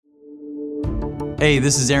Hey,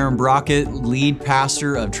 this is Aaron Brockett, lead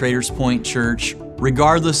pastor of Traders Point Church.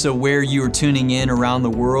 Regardless of where you are tuning in around the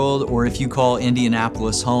world or if you call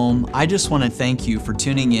Indianapolis home, I just want to thank you for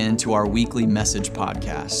tuning in to our weekly message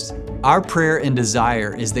podcast. Our prayer and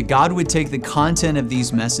desire is that God would take the content of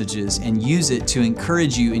these messages and use it to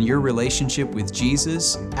encourage you in your relationship with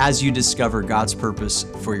Jesus as you discover God's purpose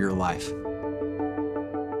for your life.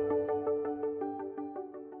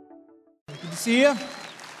 Good to see you.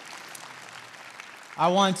 I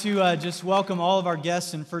want to just welcome all of our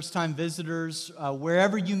guests and first-time visitors,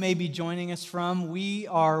 wherever you may be joining us from. We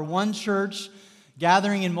are one church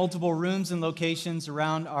gathering in multiple rooms and locations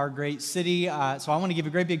around our great city. So I want to give a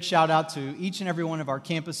great big shout out to each and every one of our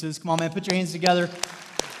campuses. Come on, man, put your hands together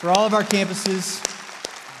for all of our campuses.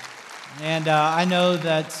 And I know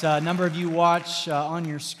that a number of you watch on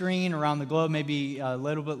your screen around the globe. Maybe a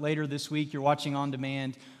little bit later this week, you're watching on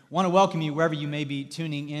demand. I want to welcome you wherever you may be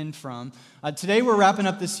tuning in from. Today we're wrapping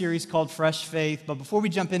up this series called Fresh Faith, but before we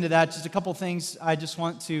jump into that, just a couple things I just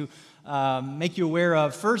want to make you aware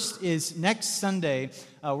of. First is next Sunday,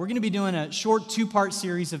 we're going to be doing a short two-part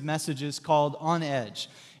series of messages called On Edge.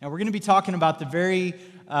 And we're going to be talking about the very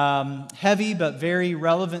heavy but very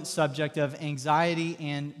relevant subject of anxiety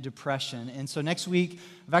and depression. And so next week,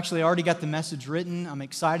 I've actually already got the message written. I'm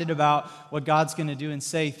excited about what God's going to do and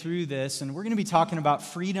say through this. And we're going to be talking about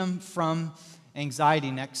freedom from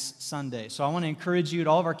anxiety next Sunday. So I want to encourage you at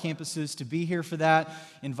all of our campuses to be here for that.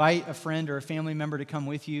 Invite a friend or a family member to come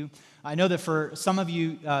with you. I know that for some of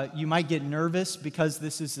you, you might get nervous because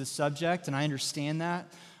this is the subject, and I understand that.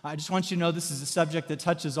 I just want you to know this is a subject that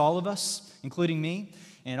touches all of us, including me.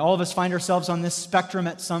 And all of us find ourselves on this spectrum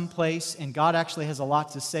at some place, and God actually has a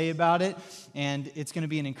lot to say about it, and it's going to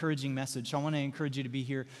be an encouraging message. So I want to encourage you to be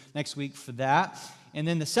here next week for that. And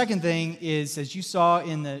then the second thing is, as you saw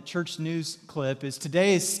in the church news clip, is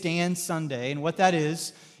today is Stand Sunday, and what that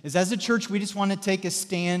is as a church, we just want to take a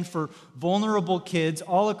stand for vulnerable kids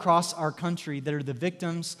all across our country that are the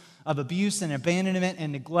victims of abuse and abandonment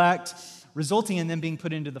and neglect, resulting in them being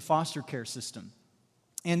put into the foster care system.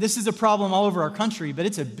 And this is a problem all over our country, but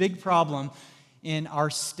it's a big problem in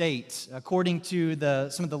our state. According to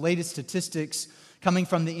some of the latest statistics coming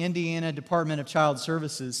from the Indiana Department of Child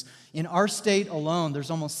Services, in our state alone,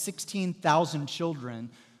 there's almost 16,000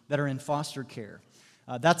 children that are in foster care.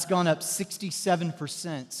 That's gone up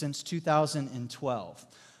 67% since 2012.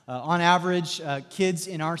 On average, kids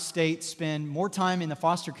in our state spend more time in the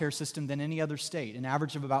foster care system than any other state, an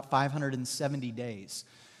average of about 570 days.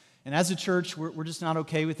 And as a church, we're just not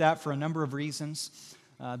okay with that for a number of reasons.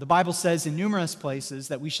 The Bible says in numerous places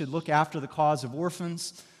that we should look after the cause of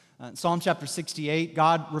orphans. In Psalm chapter 68,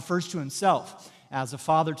 God refers to himself as a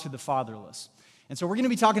father to the fatherless. And so we're going to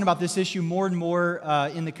be talking about this issue more and more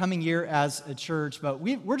in the coming year as a church, but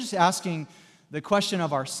we're just asking the question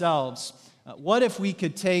of ourselves, what if we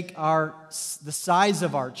could take the size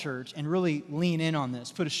of our church and really lean in on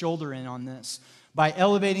this, put a shoulder in on this, by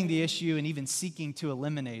elevating the issue and even seeking to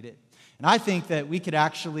eliminate it. And I think that we could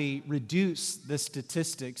actually reduce the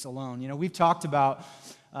statistics alone. You know, we've talked about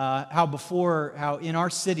how in our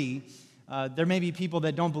city, there may be people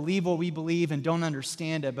that don't believe what we believe and don't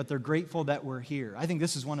understand it, but they're grateful that we're here. I think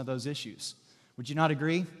this is one of those issues. Would you not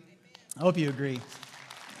agree? I hope you agree.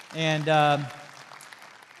 And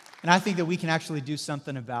I think that we can actually do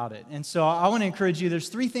something about it. And so I want to encourage you, there's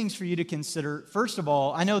three things for you to consider. First of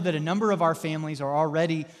all, I know that a number of our families are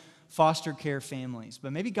already foster care families,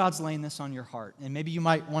 but maybe God's laying this on your heart. And maybe you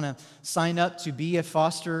might want to sign up to be to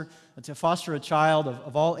foster a child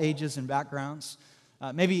of all ages and backgrounds.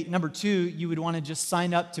 Maybe number two, you would want to just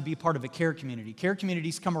sign up to be part of a care community. Care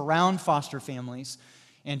communities come around foster families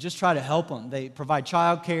and just try to help them. They provide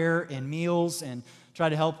child care and meals and try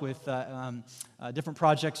to help with different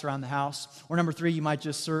projects around the house. Or number three, you might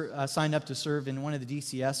just sign up to serve in one of the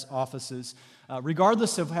DCS offices.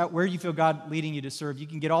 Regardless of where you feel God leading you to serve, you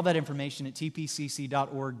can get all that information at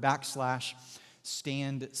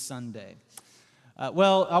tpcc.org/Stand Sunday.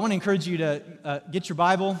 Well, I want to encourage you to get your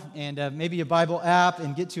Bible and maybe a Bible app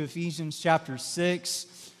and get to Ephesians chapter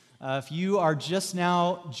 6. If you are just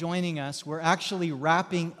now joining us, we're actually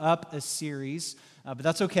wrapping up a series. But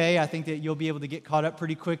that's okay. I think that you'll be able to get caught up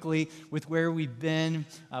pretty quickly with where we've been.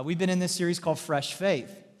 We've been in this series called Fresh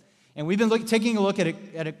Faith. And we've been taking a look at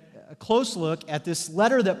a close look at this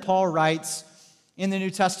letter that Paul writes in the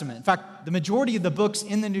New Testament. In fact, the majority of the books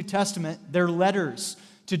in the New Testament, they're letters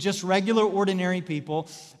to just regular, ordinary people,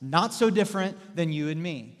 not so different than you and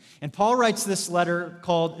me. And Paul writes this letter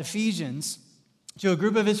called Ephesians to a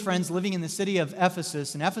group of his friends living in the city of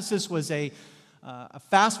Ephesus. And Ephesus was a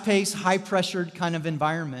fast-paced, high-pressured kind of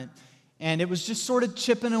environment. And it was just sort of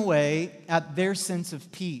chipping away at their sense of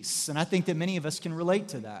peace. And I think that many of us can relate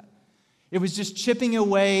to that. It was just chipping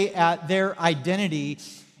away at their identity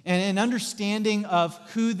and an understanding of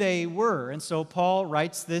who they were. And so Paul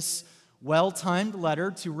writes this well-timed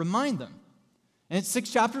letter to remind them. And it's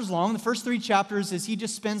 6 chapters long. The first 3 chapters is he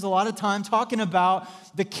just spends a lot of time talking about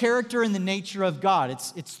the character and the nature of God.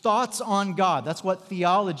 It's thoughts on God. That's what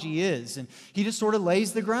theology is. And he just sort of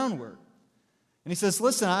lays the groundwork. And he says,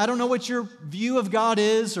 listen, I don't know what your view of God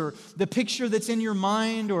is or the picture that's in your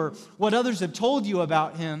mind or what others have told you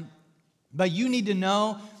about him, but you need to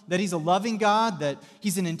know that he's a loving God, that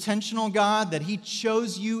he's an intentional God, that he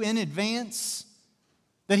chose you in advance,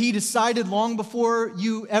 that he decided long before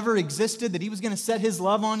you ever existed that he was going to set his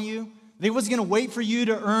love on you, that he wasn't going to wait for you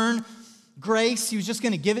to earn grace. He was just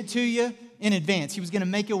going to give it to you in advance. He was going to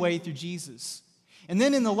make a way through Jesus. And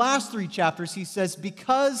then in the last 3 chapters, he says,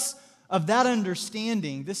 because of that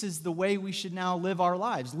understanding, this is the way we should now live our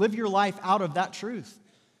lives. Live your life out of that truth.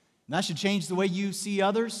 And that should change the way you see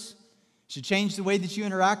others. It should change the way that you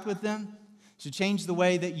interact with them. It should change the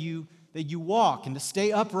way that you walk and to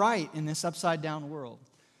stay upright in this upside-down world.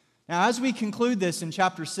 Now, as we conclude this in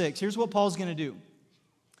chapter 6, here's what Paul's going to do.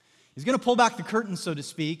 He's going to pull back the curtain, so to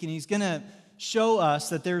speak, and he's going to show us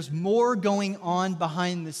that there's more going on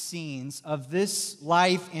behind the scenes of this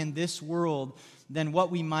life and this world than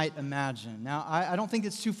what we might imagine. Now, I don't think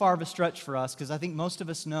it's too far of a stretch for us because I think most of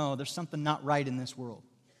us know there's something not right in this world.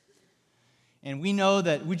 And we know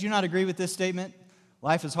that, would you not agree with this statement?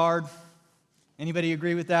 Life is hard. Anybody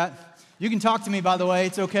agree with that? You can talk to me, by the way,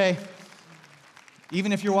 it's okay.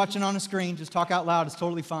 Even if you're watching on a screen, just talk out loud, it's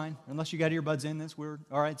totally fine. Unless you got earbuds in, that's weird.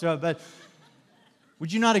 All right, but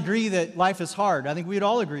would you not agree that life is hard? I think we'd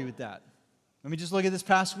all agree with that. Let me just look at this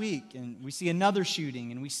past week, and we see another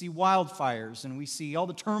shooting, and we see wildfires, and we see all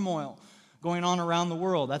the turmoil going on around the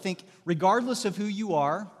world. I think regardless of who you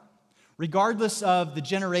are, regardless of the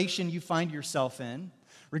generation you find yourself in,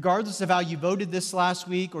 regardless of how you voted this last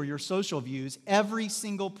week or your social views, every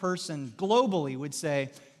single person globally would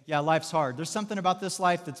say, yeah, life's hard. There's something about this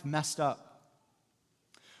life that's messed up.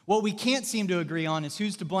 What we can't seem to agree on is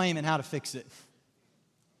who's to blame and how to fix it.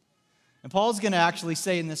 And Paul's going to actually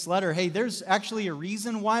say in this letter, hey, there's actually a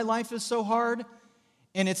reason why life is so hard,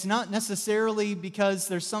 and it's not necessarily because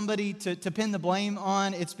there's somebody to pin the blame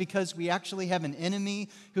on. It's because we actually have an enemy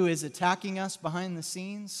who is attacking us behind the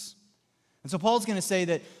scenes. And so Paul's going to say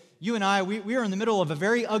that you and I, we are in the middle of a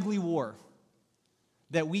very ugly war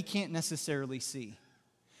that we can't necessarily see.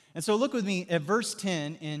 And so look with me at verse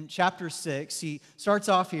 10 in chapter 6. He starts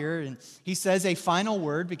off here, and he says a final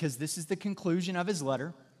word because this is the conclusion of his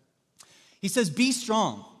letter. He says, be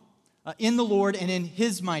strong in the Lord and in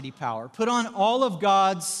his mighty power. Put on all of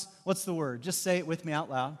God's, what's the word? Just say it with me out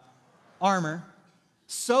loud. Armor,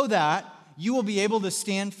 so that you will be able to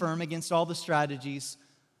stand firm against all the strategies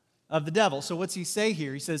of the devil. So what's he say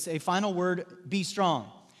here? He says a final word, be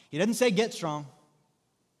strong. He doesn't say get strong.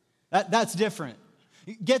 That's different.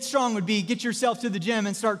 Get strong would be get yourself to the gym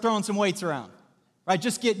and start throwing some weights around. Right?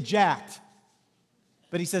 Just get jacked.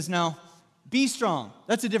 But he says, no. Be strong.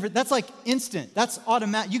 That's like instant. That's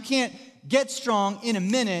automatic. You can't get strong in a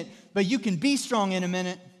minute, but you can be strong in a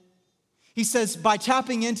minute. He says, by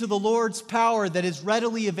tapping into the Lord's power that is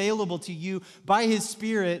readily available to you by his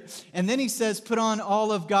Spirit. And then he says, put on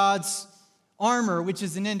all of God's armor, which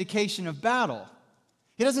is an indication of battle.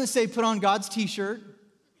 He doesn't say put on God's t-shirt.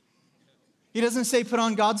 He doesn't say put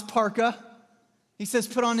on God's parka. He says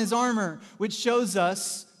put on his armor, which shows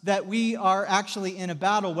us that we are actually in a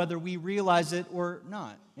battle, whether we realize it or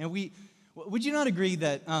not. And would you not agree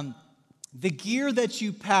that the gear that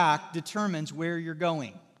you pack determines where you're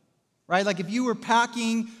going, right? Like if you were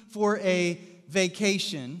packing for a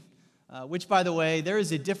vacation, which, by the way, there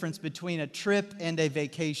is a difference between a trip and a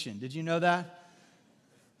vacation. Did you know that?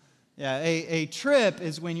 Yeah, a trip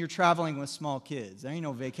is when you're traveling with small kids. There ain't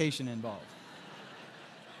no vacation involved.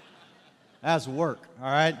 That's work, all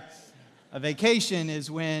right? A vacation is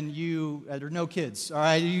when there are no kids, all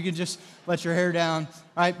right? You can just let your hair down,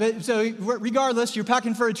 all right? But so regardless, you're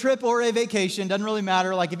packing for a trip or a vacation, doesn't really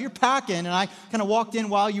matter. Like if you're packing, and I kind of walked in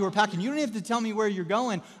while you were packing, you don't have to tell me where you're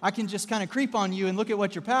going. I can just kind of creep on you and look at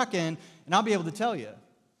what you're packing, and I'll be able to tell you.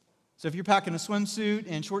 So if you're packing a swimsuit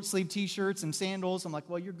and short-sleeve T-shirts and sandals, I'm like,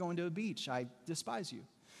 well, you're going to a beach. I despise you.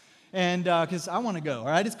 And because I want to go, all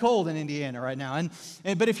right? It's cold in Indiana right now.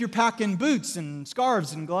 But if you're packing boots and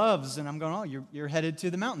scarves and gloves, and I'm going, oh, you're headed to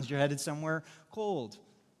the mountains. You're headed somewhere cold.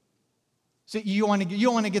 So you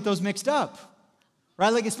don't want to get those mixed up,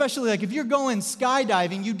 right? Like especially like if you're going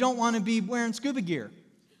skydiving, you don't want to be wearing scuba gear.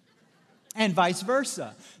 and vice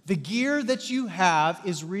versa. The gear that you have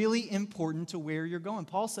is really important to where you're going.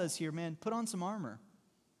 Paul says here, man, put on some armor.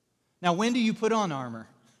 Now, when do you put on armor?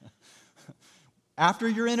 After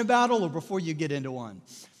you're in a battle or before you get into one?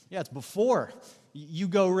 Yeah, it's before. You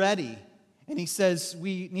go ready. And he says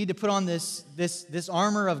we need to put on this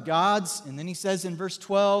armor of God's. And then he says in verse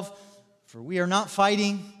 12, for we are not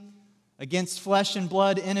fighting against flesh and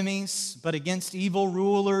blood enemies, but against evil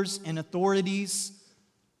rulers and authorities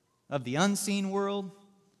of the unseen world,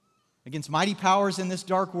 against mighty powers in this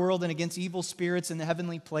dark world, and against evil spirits in the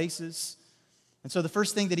heavenly places. And so the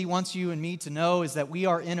first thing that he wants you and me to know is that we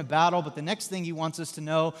are in a battle, but the next thing he wants us to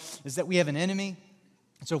know is that we have an enemy.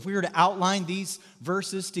 So if we were to outline these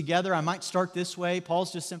verses together, I might start this way.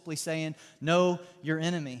 Paul's just simply saying, know your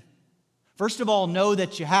enemy. First of all, know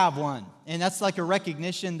that you have one. And that's like a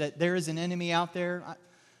recognition that there is an enemy out there.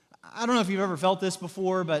 I don't know if you've ever felt this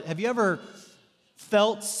before, but have you ever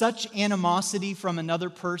felt such animosity from another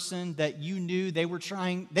person that you knew they were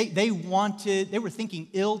trying, they were thinking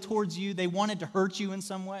ill towards you, they wanted to hurt you in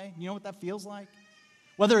some way? You know what that feels like?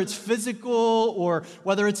 Whether it's physical or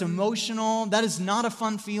whether it's emotional, that is not a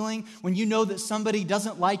fun feeling when you know that somebody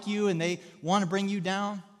doesn't like you and they want to bring you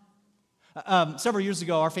down. Several years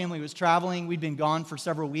ago, our family was traveling. We'd been gone for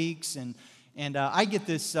several weeks, and I get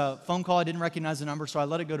this phone call. I didn't recognize the number, so I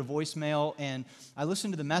let it go to voicemail, and I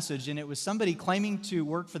listened to the message, and it was somebody claiming to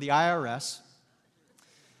work for the IRS,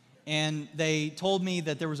 and they told me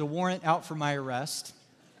that there was a warrant out for my arrest,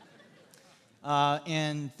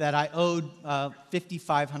 and that I owed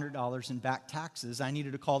 $5,500 in back taxes. I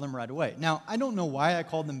needed to call them right away. Now, I don't know why I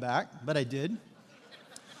called them back, but I did.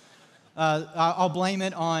 I'll blame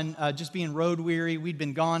it on just being road weary. We'd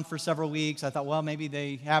been gone for several weeks. I thought, well, maybe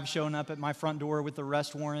they have shown up at my front door with the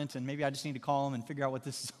arrest warrant, and maybe I just need to call them and figure out what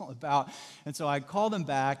this is all about. And so I call them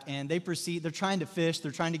back, and they proceed. They're trying to fish.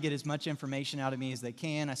 They're trying to get as much information out of me as they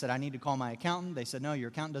can. I said, I need to call my accountant. They said, no, your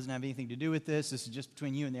accountant doesn't have anything to do with this. This is just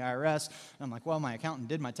between you and the IRS. And I'm like, well, my accountant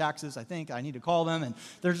did my taxes. I think I need to call them. And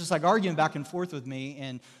they're just like arguing back and forth with me.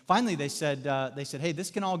 And finally, they said, hey,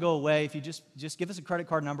 this can all go away if you just give us a credit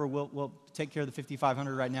card number. We'll take care of the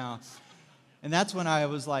 $5,500 right now. And that's when I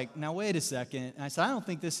was like, now wait a second. And I said, I don't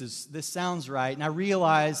think this sounds right. And I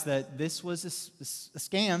realized that this was a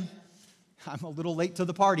scam. I'm a little late to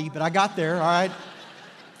the party, but I got there, all right?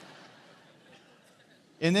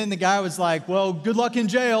 And then the guy was like, well, good luck in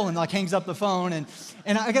jail, and like hangs up the phone.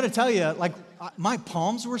 And I got to tell you, like my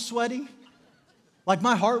palms were sweaty. Like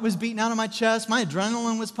my heart was beating out of my chest. My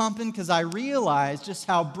adrenaline was pumping because I realized just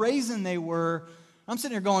how brazen they were. I'm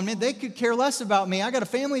sitting here going, man, they could care less about me. I got a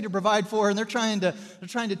family to provide for, and they're trying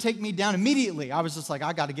to take me down immediately. I was just like,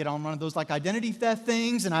 I got to get on one of those like identity theft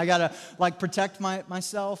things, and I got to like protect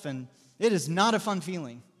myself. And it is not a fun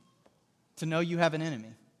feeling to know you have an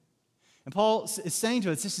enemy. And Paul is saying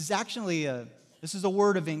to us, this is actually a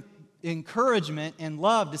word of encouragement and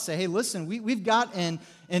love to say, hey, listen, we've got an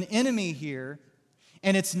enemy here,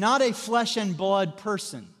 and it's not a flesh and blood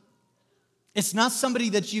person. It's not somebody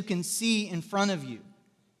that you can see in front of you.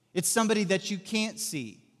 It's somebody that you can't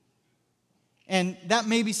see. And that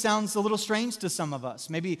maybe sounds a little strange to some of us.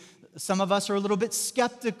 Maybe some of us are a little bit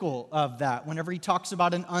skeptical of that whenever he talks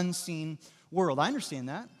about an unseen world. I understand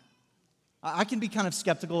that. I can be kind of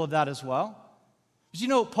skeptical of that as well. But you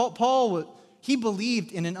know, Paul, he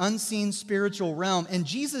believed in an unseen spiritual realm, and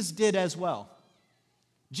Jesus did as well.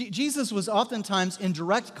 Jesus was oftentimes in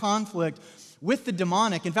direct conflict with the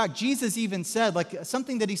demonic. In fact, Jesus even said, like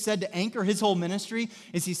something that he said to anchor his whole ministry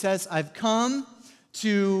is he says, I've come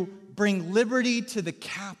to bring liberty to the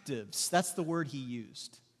captives. That's the word he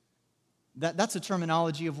used. That's a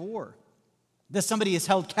terminology of war. That somebody is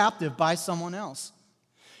held captive by someone else.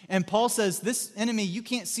 And Paul says, this enemy, you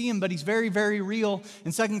can't see him, but he's very, very real.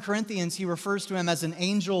 In 2 Corinthians, he refers to him as an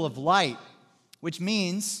angel of light, which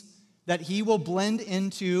means that he will blend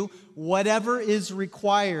into whatever is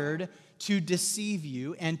required to deceive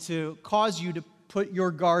you and to cause you to put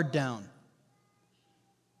your guard down.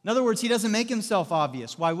 In other words, he doesn't make himself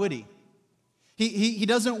obvious. Why would he? He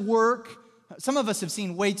doesn't work. Some of us have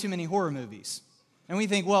seen way too many horror movies. And we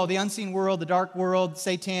think, well, the unseen world, the dark world,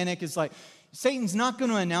 satanic is like, Satan's not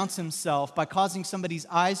going to announce himself by causing somebody's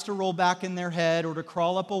eyes to roll back in their head or to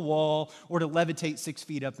crawl up a wall or to levitate 6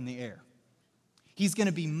 feet up in the air. He's going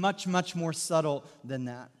to be much, much more subtle than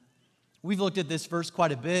that. We've looked at this verse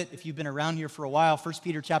quite a bit if you've been around here for a while. 1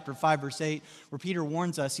 Peter chapter 5, verse 8, where Peter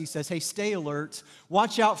warns us. He says, hey, stay alert.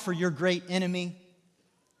 Watch out for your great enemy.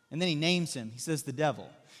 And then he names him. He says the devil.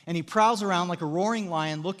 And he prowls around like a roaring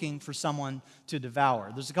lion looking for someone to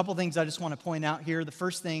devour. There's a couple things I just want to point out here. The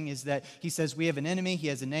first thing is that he says we have an enemy. He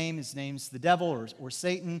has a name. His name's the devil or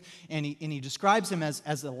Satan. And he describes him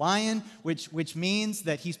as a lion, which means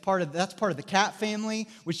that that's part of the cat family,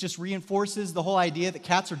 which just reinforces the whole idea that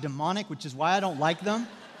cats are demonic, which is why I don't like them.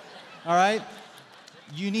 All right?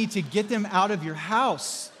 You need to get them out of your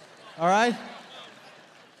house. All right?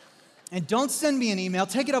 And don't send me an email.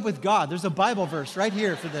 Take it up with God. There's a Bible verse right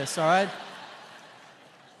here for this, all right?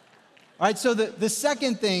 All right, so the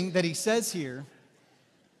second thing that he says here,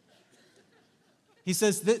 he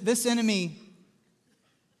says this enemy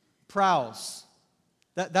prowls.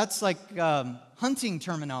 That's like hunting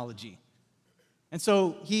terminology. And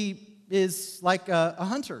so he is like a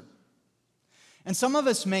hunter. And some of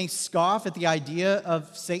us may scoff at the idea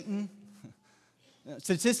of Satan.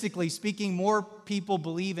 Statistically speaking, more people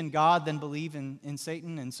believe in God than believe in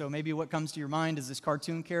Satan. And so maybe what comes to your mind is this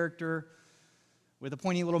cartoon character with a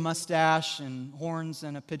pointy little mustache and horns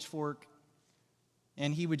and a pitchfork.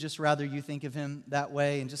 And he would just rather you think of him that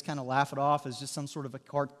way and just kind of laugh it off as just some sort of a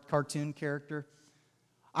cartoon character.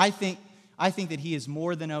 I think that he is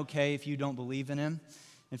more than okay if you don't believe in him.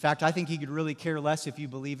 In fact, I think he could really care less if you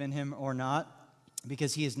believe in him or not,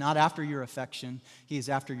 because he is not after your affection. He is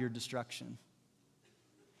after your destruction.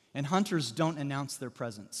 And hunters don't announce their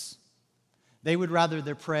presence. They would rather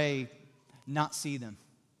their prey not see them.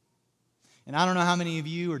 And I don't know how many of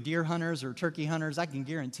you are deer hunters or turkey hunters. I can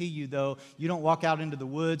guarantee you, though, you don't walk out into the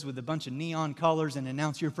woods with a bunch of neon colors and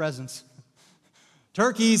announce your presence.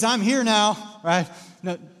 Turkeys, I'm here now, right?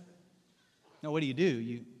 No, what do?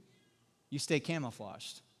 You stay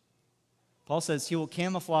camouflaged. Paul says he will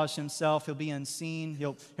camouflage himself. He'll be unseen.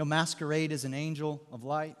 He'll masquerade as an angel of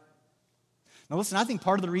light. Now listen, I think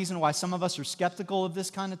part of the reason why some of us are skeptical of this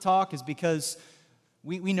kind of talk is because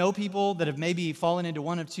we know people that have maybe fallen into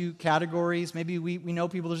one of two categories. Maybe we know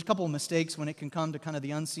people, there's a couple of mistakes when it can come to kind of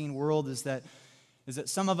the unseen world, is that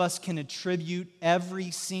some of us can attribute every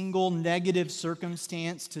single negative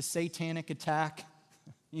circumstance to satanic attack.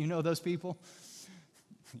 You know those people?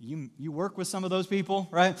 You work with some of those people,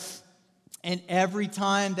 right? And every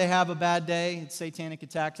time they have a bad day, it's satanic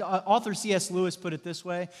attack. Author C.S. Lewis put it this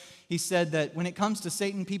way. He said that when it comes to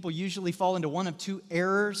Satan, people usually fall into one of two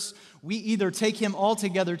errors. We either take him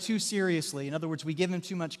altogether too seriously. In other words, we give him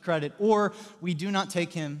too much credit, or we do not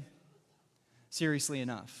take him seriously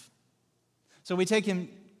enough. So we take him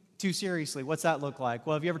too seriously. What's that look like?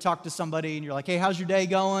 Well, have you ever talked to somebody and you're like, hey, how's your day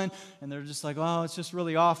going? And they're just like, oh, it's just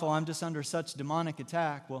really awful. I'm just under such demonic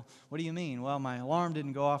attack. Well, what do you mean? Well, my alarm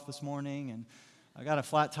didn't go off this morning, and I got a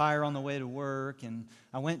flat tire on the way to work, and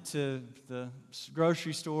I went to the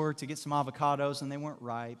grocery store to get some avocados, and they weren't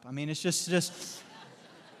ripe. I mean, it's just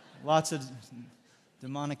lots of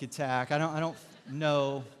demonic attack. I don't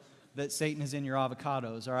know that Satan is in your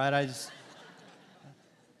avocados, all right?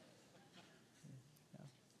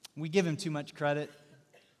 We give him too much credit.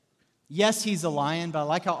 Yes, he's a lion, but I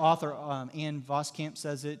like how author Ann Voskamp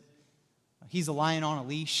says it. He's a lion on a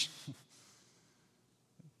leash.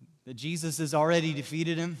 That Jesus has already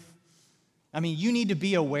defeated him. I mean, you need to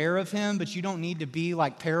be aware of him, but you don't need to be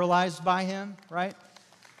like paralyzed by him, right?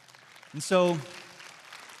 And so,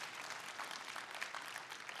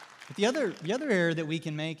 but the other error that we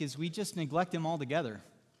can make is we just neglect him altogether.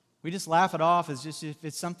 We just laugh it off as just if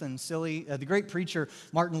it's something silly. The great preacher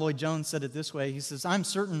Martin Lloyd-Jones said it this way. He says, I'm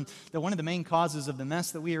certain that one of the main causes of the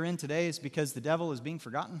mess that we are in today is because the devil is being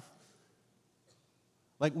forgotten.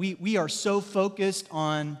 Like we are so focused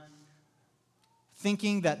on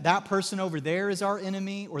thinking that person over there is our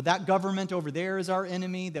enemy or that government over there is our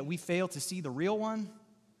enemy that we fail to see the real one.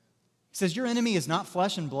 He says, your enemy is not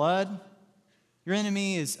flesh and blood. Your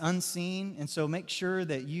enemy is unseen, and so make sure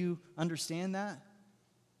that you understand that.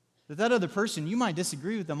 That other person, you might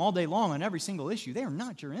disagree with them all day long on every single issue. They are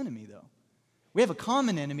not your enemy, though. We have a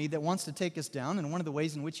common enemy that wants to take us down, and one of the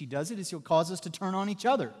ways in which he does it is he'll cause us to turn on each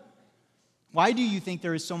other. Why do you think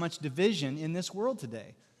there is so much division in this world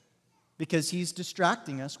today? Because he's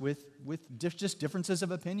distracting us with just differences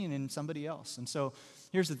of opinion in somebody else. And so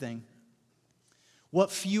here's the thing.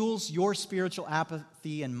 What fuels your spiritual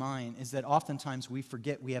apathy and mine is that oftentimes we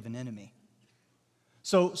forget we have an enemy.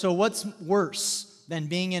 So what's worse than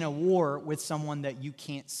being in a war with someone that you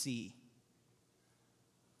can't see?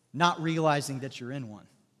 Not realizing that you're in one.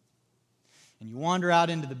 And you wander out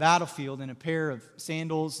into the battlefield in a pair of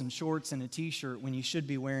sandals and shorts and a t-shirt when you should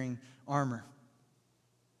be wearing armor.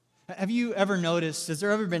 Have you ever noticed, has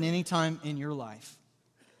there ever been any time in your life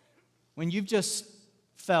when you've just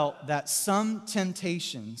felt that some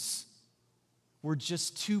temptations were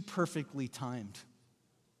just too perfectly timed?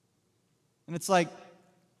 And it's like,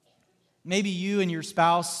 Maybe you and your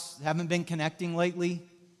spouse haven't been connecting lately,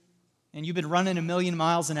 and you've been running 1,000,000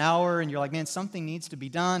 miles an hour, and you're like, man, something needs to be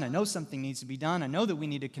done. I know something needs to be done. I know that we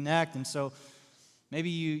need to connect. And so maybe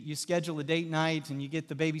you schedule a date night, and you get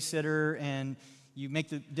the babysitter, and you make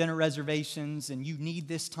the dinner reservations, and you need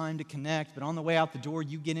this time to connect. But on the way out the door,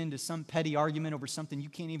 you get into some petty argument over something you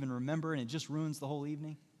can't even remember, and it just ruins the whole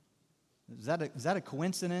evening. Is that a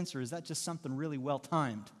coincidence, or is that just something really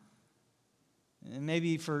well-timed? And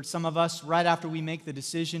maybe for some of us, right after we make the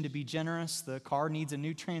decision to be generous, the car needs a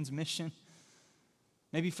new transmission.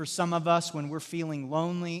 Maybe for some of us, when we're feeling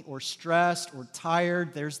lonely or stressed or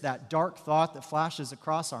tired, there's that dark thought that flashes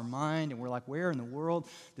across our mind, and we're like, where in the world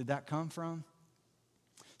did that come from?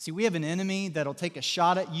 See, we have an enemy that'll take a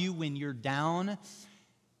shot at you when you're down,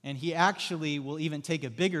 and he actually will even take a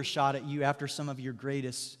bigger shot at you after some of your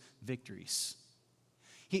greatest victories.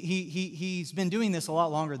 He's been doing this a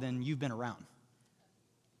lot longer than you've been around.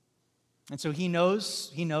 And so he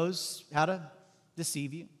knows how to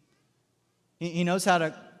deceive you. He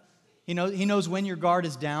knows when your guard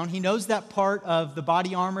is down. He knows that part of the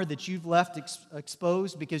body armor that you've left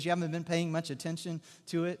exposed because you haven't been paying much attention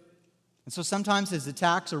to it. And so sometimes his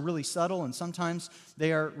attacks are really subtle, and sometimes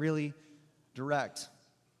they are really direct.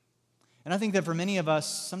 And I think that for many of us,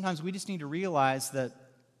 sometimes we just need to realize that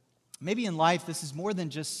maybe in life this is more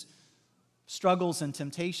than just struggles and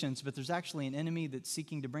temptations, but there's actually an enemy that's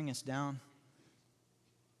seeking to bring us down.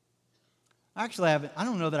 Actually, I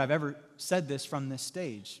don't know that I've ever said this from this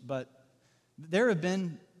stage, but there have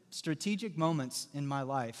been strategic moments in my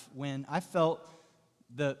life when I felt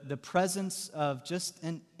the presence of just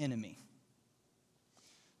an enemy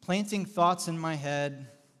planting thoughts in my head,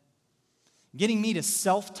 getting me to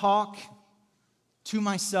self-talk to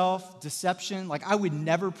myself, deception, like I would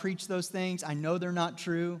never preach those things. I know they're not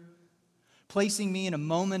true. Placing me in a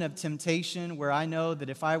moment of temptation where I know that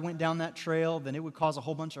if I went down that trail, then it would cause a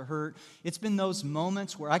whole bunch of hurt. It's been those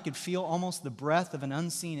moments where I could feel almost the breath of an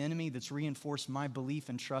unseen enemy that's reinforced my belief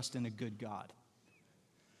and trust in a good God.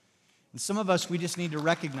 And some of us, we just need to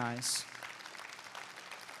recognize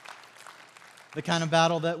the kind of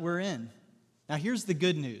battle that we're in. Now, here's the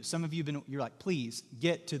good news. Some of you, you're like, please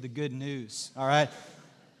get to the good news, all right?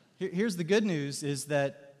 Here's the good news is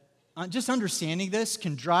that just understanding this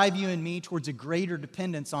can drive you and me towards a greater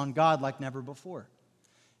dependence on God like never before.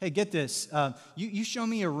 Hey, get this. You show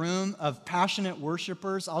me a room of passionate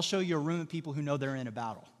worshipers, I'll show you a room of people who know they're in a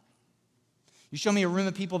battle. You show me a room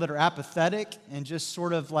of people that are apathetic and just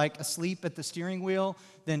sort of like asleep at the steering wheel,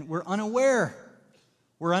 then we're unaware.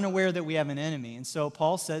 We're unaware that we have an enemy. And so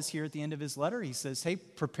Paul says here at the end of his letter, he says, hey,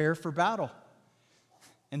 prepare for battle.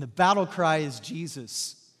 And the battle cry is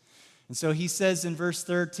Jesus. And so he says in verse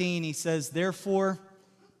 13, he says, therefore,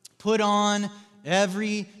 put on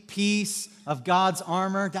every piece of God's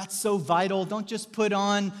armor. That's so vital. Don't just put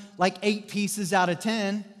on like 8 pieces out of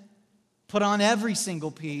 10. Put on every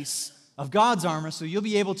single piece of God's armor so you'll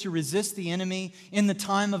be able to resist the enemy in the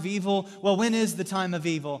time of evil. Well, when is the time of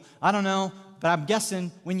evil? I don't know, but I'm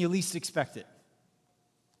guessing when you least expect it.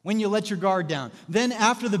 When you let your guard down. Then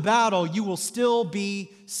after the battle, you will still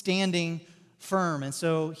be standing firm. And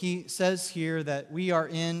so he says here that we are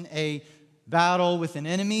in a battle with an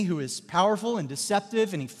enemy who is powerful and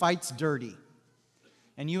deceptive, and he fights dirty.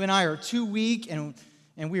 And you and I are too weak, and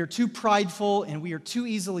we are too prideful, and we are too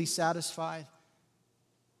easily satisfied.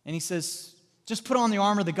 And he says, just put on the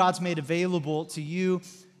armor that God's made available to you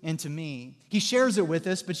and to me. He shares it with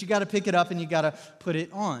us, but you got to pick it up and you got to put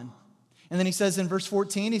it on. And then he says in verse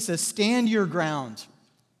 14, he says, stand your ground.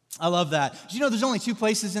 I love that. Did you know there's only 2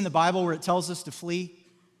 places in the Bible where it tells us to flee?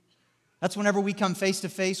 That's whenever we come face to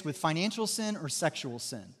face with financial sin or sexual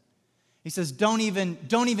sin. He says, don't even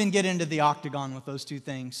get into the octagon with those 2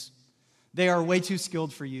 things. They are way too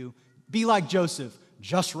skilled for you. Be like Joseph,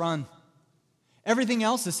 just run. Everything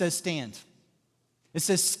else, it says stand. It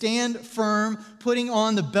says stand firm, putting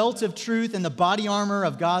on the belt of truth and the body armor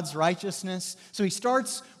of God's righteousness. So he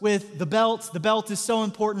starts with the belt. The belt is so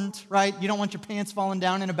important, right? You don't want your pants falling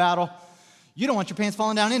down in a battle. You don't want your pants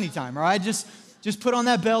falling down anytime, all right? Just put on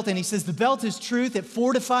that belt. And he says the belt is truth. It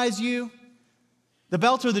fortifies you. The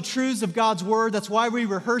belt are the truths of God's word. That's why we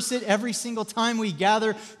rehearse it every single time we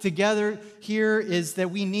gather together here, is that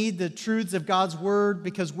we need the truths of God's word,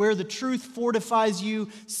 because where the truth fortifies you,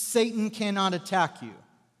 Satan cannot attack you.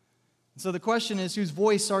 So the question is, whose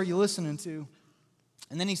voice are you listening to?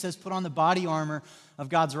 And then he says, put on the body armor of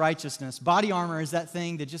God's righteousness. Body armor is that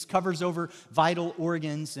thing that just covers over vital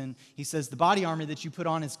organs. And he says the body armor that you put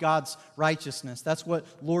on is God's righteousness. That's what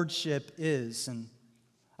lordship is. And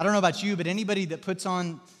I don't know about you, but anybody that puts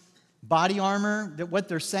on Body armor, that what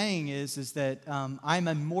they're saying is that I'm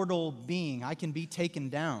a mortal being. I can be taken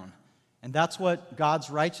down. And that's what God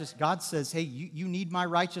says, hey, you need my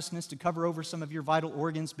righteousness to cover over some of your vital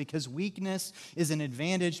organs because weakness is an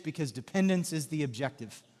advantage, because dependence is the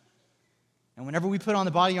objective. And whenever we put on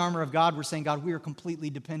the body armor of God, we're saying, God, we are completely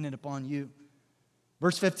dependent upon you.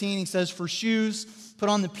 Verse 15, he says, for shoes, put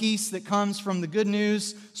on the peace that comes from the good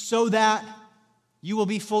news so that you will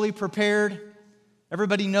be fully prepared.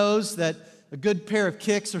 Everybody knows that a good pair of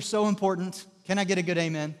kicks are so important. Can I get a good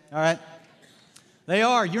amen? All right. They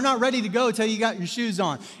are. You're not ready to go until you got your shoes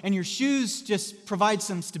on. And your shoes just provide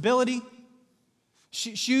some stability.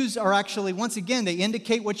 Shoes are actually, once again, they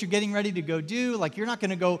indicate what you're getting ready to go do. Like you're not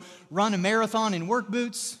going to go run a marathon in work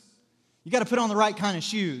boots. You got to put on the right kind of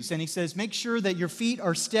shoes. And he says, make sure that your feet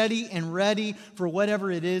are steady and ready for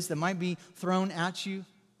whatever it is that might be thrown at you.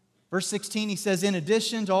 Verse 16, he says, in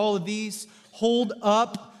addition to all of these, hold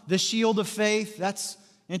up the shield of faith. That's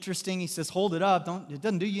interesting. He says, hold it up. It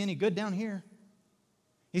doesn't do you any good down here.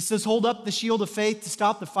 He says, hold up the shield of faith to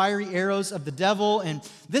stop the fiery arrows of the devil. And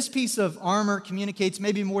this piece of armor communicates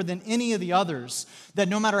maybe more than any of the others that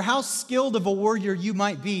no matter how skilled of a warrior you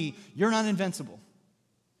might be, you're not invincible.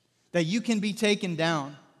 That you can be taken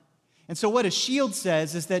down. And so what a shield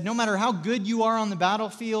says is that no matter how good you are on the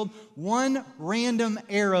battlefield, one random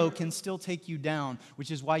arrow can still take you down, which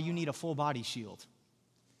is why you need a full body shield.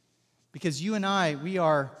 Because you and I, we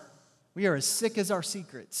are as sick as our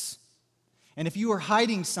secrets. And if you are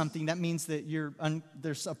hiding something, that means that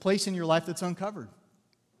there's a place in your life that's uncovered.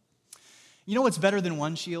 You know what's better than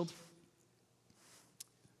one shield?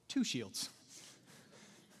 2 shields.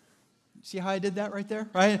 See how I did that right there?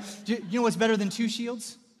 Right? You know what's better than 2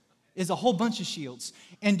 shields? Is a whole bunch of shields.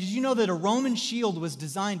 And did you know that a Roman shield was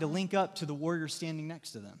designed to link up to the warrior standing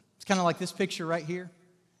next to them? It's kind of like this picture right here.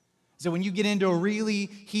 So when you get into a really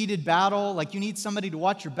heated battle, like you need somebody to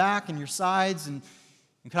watch your back and your sides, and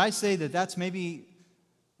could I say that that's maybe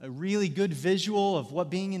a really good visual of what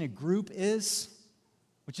being in a group is,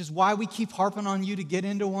 which is why we keep harping on you to get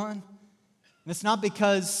into one. And it's not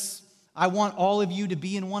because I want all of you to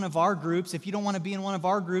be in one of our groups. If you don't want to be in one of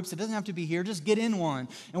our groups, it doesn't have to be here. Just get in one.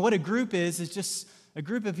 And what a group is just a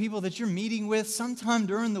group of people that you're meeting with sometime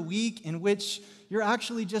during the week in which you're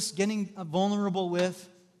actually just getting vulnerable with,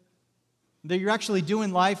 that you're actually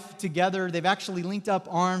doing life together. They've actually linked up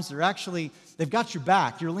arms. They've got your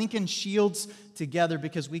back. You're linking shields together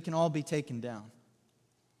because we can all be taken down.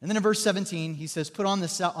 And then in verse 17, he says, put on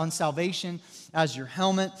salvation as your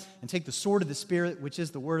helmet and take the sword of the Spirit, which is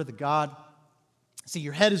the word of the God. See,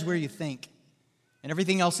 your head is where you think, and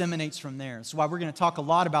everything else emanates from there. That's why we're going to talk a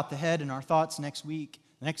lot about the head in our thoughts next week,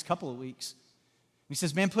 the next couple of weeks. He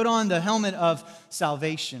says, man, put on the helmet of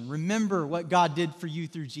salvation. Remember what God did for you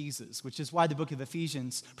through Jesus, which is why the book of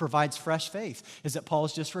Ephesians provides fresh faith, is that Paul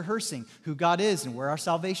is just rehearsing who God is and where our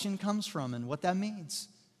salvation comes from and what that means.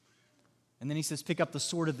 And then he says, pick up the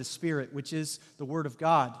sword of the Spirit, which is the word of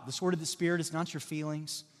God. The sword of the Spirit is not your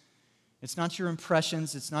feelings. It's not your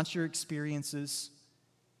impressions. It's not your experiences.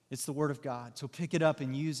 It's the word of God. So pick it up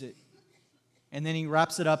and use it. And then he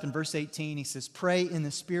wraps it up in verse 18. He says, pray in the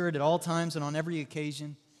Spirit at all times and on every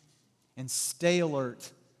occasion, and stay alert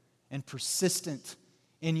and persistent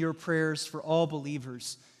in your prayers for all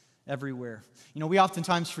believers everywhere. You know, we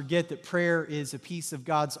oftentimes forget that prayer is a piece of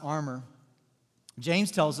God's armor.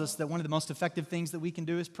 James tells us that one of the most effective things that we can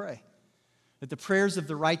do is pray, that the prayers of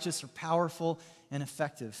the righteous are powerful and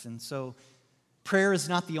effective. And so prayer is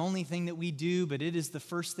not the only thing that we do, but it is the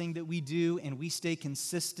first thing that we do, and we stay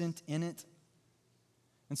consistent in it.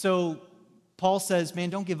 And so Paul says, man,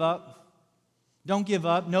 don't give up. Don't give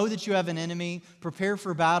up. Know that you have an enemy. Prepare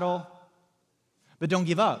for battle, but don't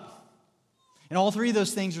give up. And all 3 of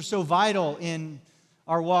those things are so vital in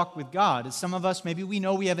our walk with God. As some of us, maybe we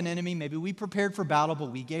know we have an enemy. Maybe we prepared for battle,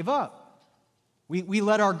 but we gave up. We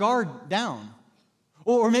let our guard down.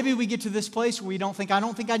 Or maybe we get to this place where I don't think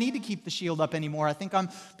I need to keep the shield up anymore. I think I'm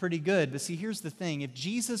pretty good. But see, here's the thing. If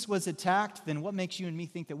Jesus was attacked, then what makes you and me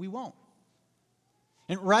think that we won't?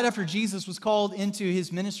 And right after Jesus was called into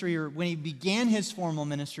his ministry, or when he began his formal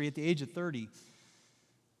ministry at the age of 30,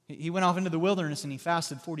 he went off into the wilderness and he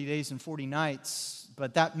fasted 40 days and 40 nights,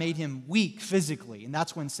 but that made him weak physically, and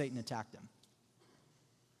that's when Satan attacked him.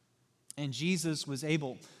 And Jesus was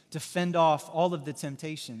able to fend off all of the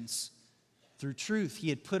temptations through truth.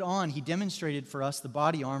 He demonstrated for us the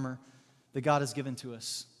body armor that God has given to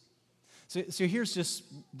us. So here's just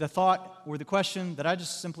the thought or the question that I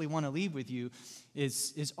just simply want to leave with you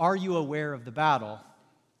is are you aware of the battle?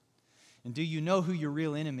 And do you know who your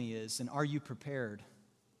real enemy is? And are you prepared?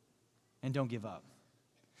 And don't give up.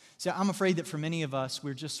 See, I'm afraid that for many of us,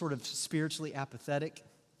 we're just sort of spiritually apathetic.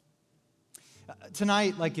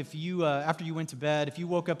 Tonight, like if you, after you went to bed, if you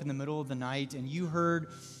woke up in the middle of the night and you heard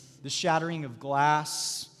the shattering of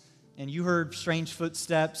glass and you heard strange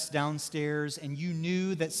footsteps downstairs and you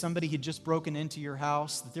knew that somebody had just broken into your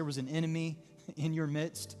house, that there was an enemy in your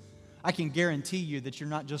midst, I can guarantee you that you're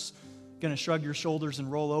not just going to shrug your shoulders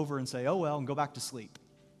and roll over and say, oh well, and go back to sleep.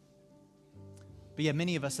 But yet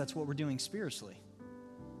many of us, that's what we're doing spiritually.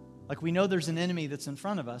 Like we know there's an enemy that's in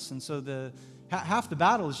front of us, and so half the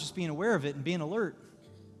battle is just being aware of it and being alert.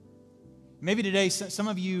 Maybe today some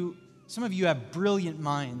of you have brilliant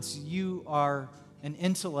minds. You are an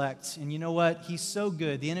intellect, and you know what? He's so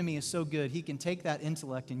good. The enemy is so good. He can take that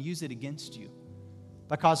intellect and use it against you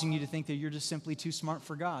by causing you to think that you're just simply too smart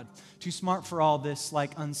for God, too smart for all this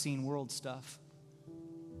like unseen world stuff.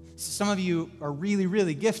 Some of you are really,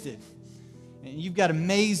 really gifted, and you've got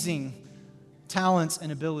amazing talents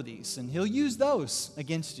and abilities, and he'll use those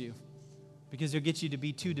against you because he'll get you to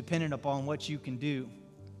be too dependent upon what you can do.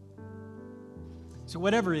 So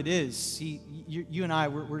whatever it is, you and I,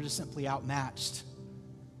 we're just simply outmatched.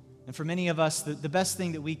 And for many of us, the best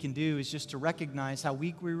thing that we can do is just to recognize how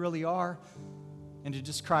weak we really are and to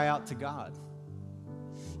just cry out to God.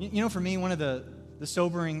 You know, for me, one of the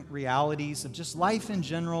sobering realities of just life in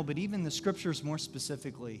general, but even the scriptures more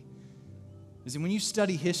specifically, is that when you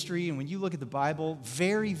study history and when you look at the Bible,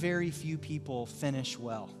 very, very few people finish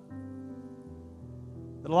well.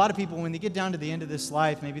 But a lot of people, when they get down to the end of this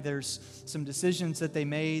life, maybe there's some decisions that they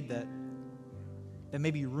made that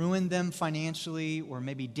maybe ruined them financially or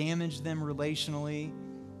maybe damaged them relationally.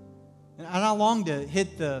 And I long to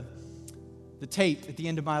hit the tape at the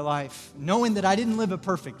end of my life, knowing that I didn't live a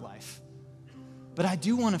perfect life, but I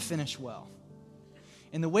do want to finish well.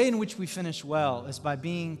 And the way in which we finish well is by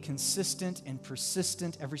being consistent and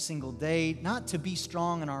persistent every single day, not to be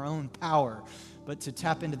strong in our own power, but to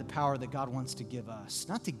tap into the power that God wants to give us.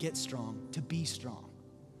 Not to get strong, to be strong.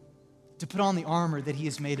 To put on the armor that He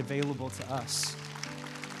has made available to us.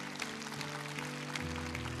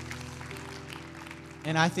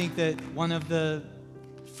 And I think that one of the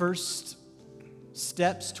first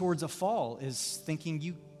steps towards a fall is thinking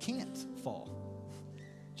you can't fall.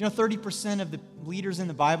 Do you know 30% of the leaders in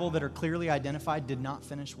the Bible that are clearly identified did not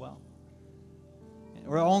finish well?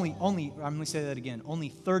 Or I'm going to say that again, only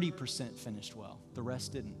 30% finished well. The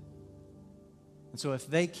rest didn't. And so if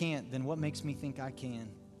they can't, then what makes me think I can?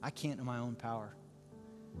 I can't in my own power.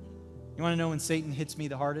 You want to know when Satan hits me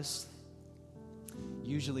the hardest?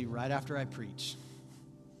 Usually right after I preach.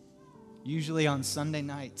 Usually on Sunday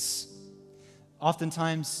nights.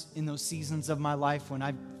 Oftentimes in those seasons of my life when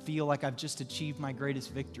I feel like I've just achieved my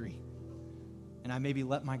greatest victory and I maybe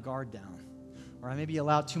let my guard down, or I maybe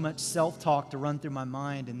allow too much self-talk to run through my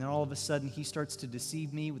mind, and then all of a sudden he starts to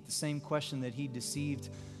deceive me with the same question that he deceived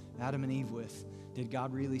Adam and Eve with. Did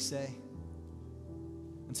God really say?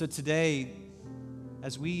 And so today,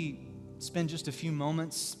 as we spend just a few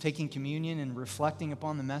moments taking communion and reflecting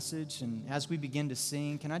upon the message, and as we begin to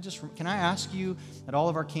sing, can I ask you at all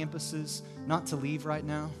of our campuses not to leave right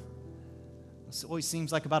now? It always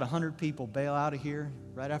seems like about 100 people bail out of here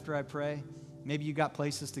right after I pray. Maybe you got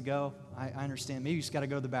places to go. I understand. Maybe you just got to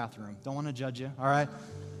go to the bathroom. Don't want to judge you, all right?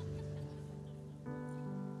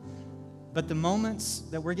 But the moments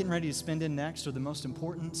that we're getting ready to spend in next are the most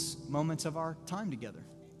important moments of our time together.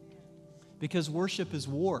 Because worship is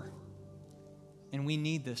war. And we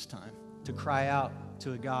need this time to cry out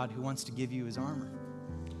to a God who wants to give you His armor.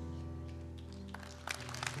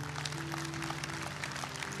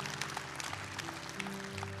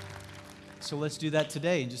 So let's do that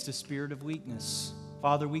today in just a spirit of weakness.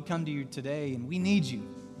 Father, we come to you today and we need you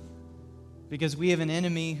because we have an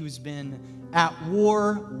enemy who's been at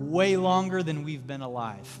war way longer than we've been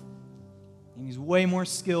alive. And he's way more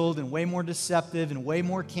skilled and way more deceptive and way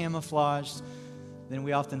more camouflaged than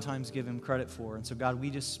we oftentimes give him credit for. And so, God, we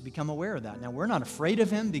just become aware of that. Now, we're not afraid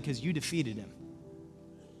of him because you defeated him.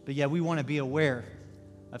 But yet we want to be aware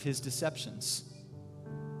of his deceptions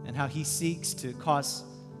and how he seeks to cause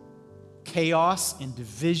chaos and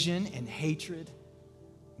division and hatred.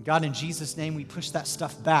 God, in Jesus' name, we push that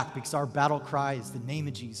stuff back because our battle cry is the name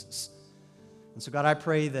of Jesus. And so, God, I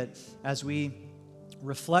pray that as we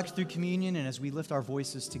reflect through communion and as we lift our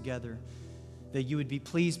voices together, that you would be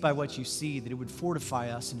pleased by what you see, that it would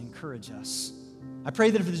fortify us and encourage us. I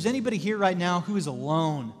pray that if there's anybody here right now who is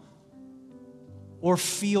alone or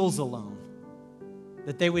feels alone,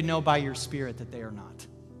 that they would know by your Spirit that they are not.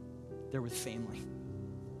 They're with family.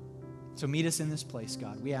 So meet us in this place,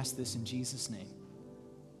 God. We ask this in Jesus' name.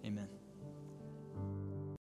 Amen.